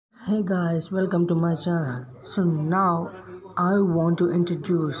Hey guys, welcome to my channel. So now I want to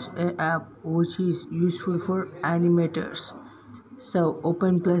introduce an app which is useful for animators. So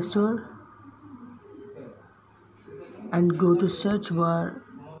open Play Store and go to search bar,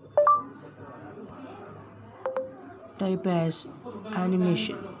 type as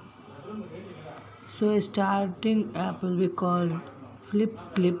animation. So a starting app will be called Flip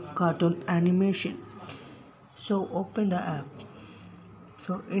Clip Cartoon Animation. So open the app.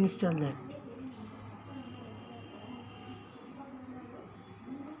 So install that.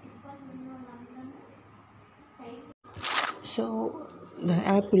 So the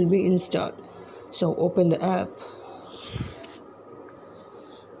app will be installed. So open the app.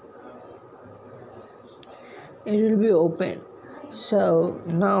 It will be open. So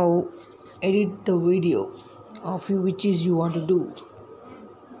now edit the video of you which is you want to do.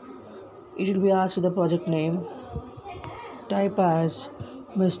 It will be asked the project name. Type as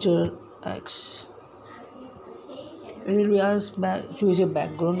Mr. X. It will be asked choose a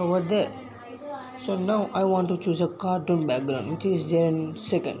background over there. So now I want to choose a cartoon background which is there in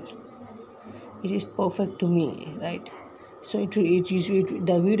second. It is perfect to me, right? So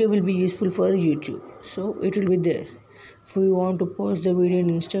the video will be useful for YouTube. So it will be there. If you want to post the video in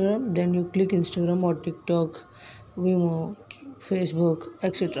Instagram, then you click Instagram or TikTok, Vimeo, Facebook,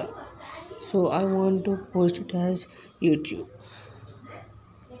 etc. So I want to post it as YouTube,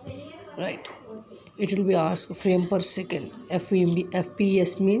 right? It will be asked frame per second.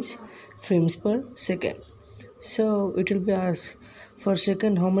 FPS means frames per second. So it will be asked for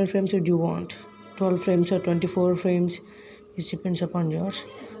second how many frames do you want, 12 frames or 24 frames. It depends upon yours.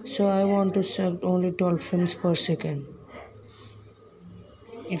 So I want to select only 12 frames per second.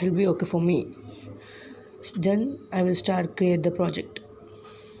 It will be okay for me. Then I will start create the project.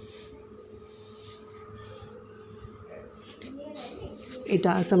 It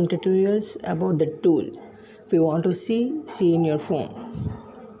has some tutorials about the tool. If you want to see in your phone.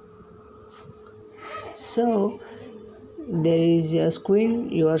 So there is a screen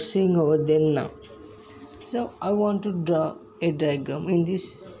you are seeing over there now. So I want to draw a diagram in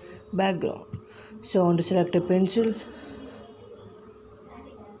this background. So I want to select a pencil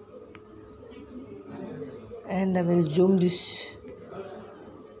and I will zoom this.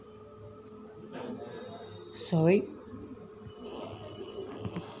 Sorry,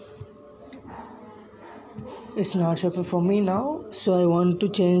 it's not shaping for me now, so I want to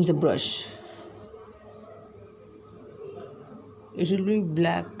change the brush. It will be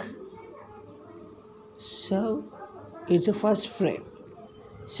black. So it's the first frame,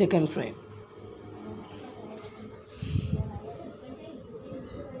 second frame.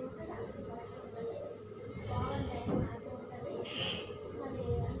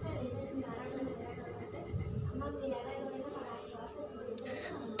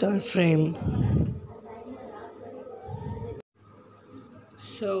 Third frame.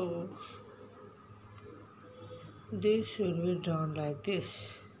 So this should be drawn like this.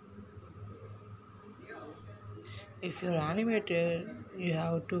 If you're animator, you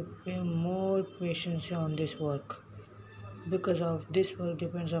have to pay more patience on this work, because of this work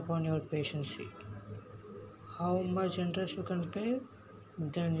depends upon your patience. How much interest you can pay,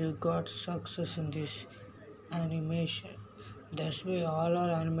 then you got success in this animation. That's why all our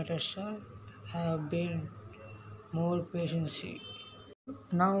animators have been more patience.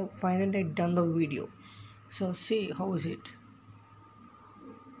 Now finally done the video. So see how is it.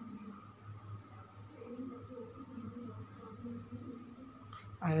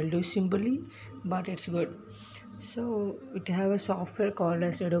 I will do simply, but it's good. So it have a software called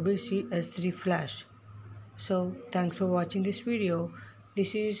as Adobe CS3 Flash. So thanks for watching this video.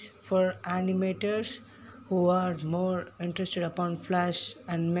 This is for animators who are more interested upon Flash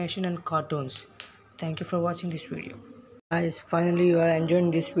animation and cartoons. Thank you for watching this video. Guys, finally you are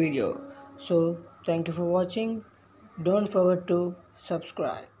enjoying this video. So thank you for watching. Don't forget to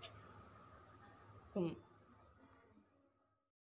subscribe.